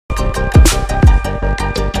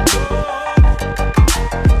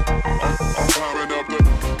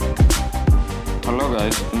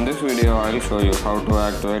In this video, I'll show you how to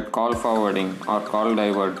activate call forwarding or call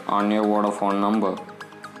divert on your Vodafone number.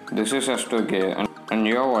 This is S2K and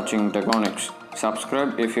you're watching Techonics.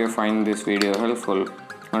 Subscribe if you find this video helpful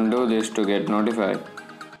and do this to get notified.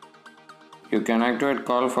 You can activate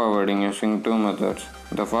call forwarding using two methods.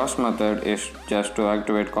 The first method is just to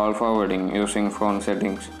activate call forwarding using phone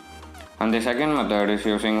settings. And the second method is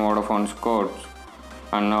using Vodafone's codes.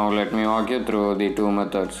 And now let me walk you through the two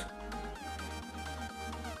methods.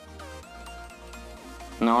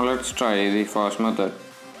 Now let's try the first method.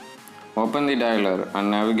 Open the dialer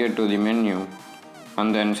and navigate to the menu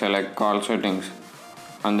and then select call settings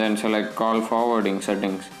and then select call forwarding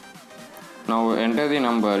settings. Now enter the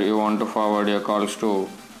number you want to forward your calls to,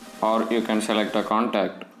 or you can select a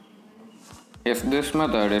contact. If this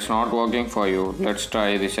method is not working for you, let's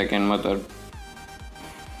try the second method.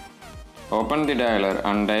 Open the dialer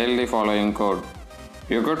and dial the following code.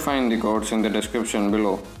 You could find the codes in the description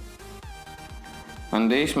below. And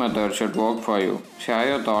these methods should work for you. Share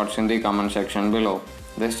your thoughts in the comment section below.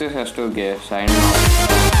 This is S2K signing off.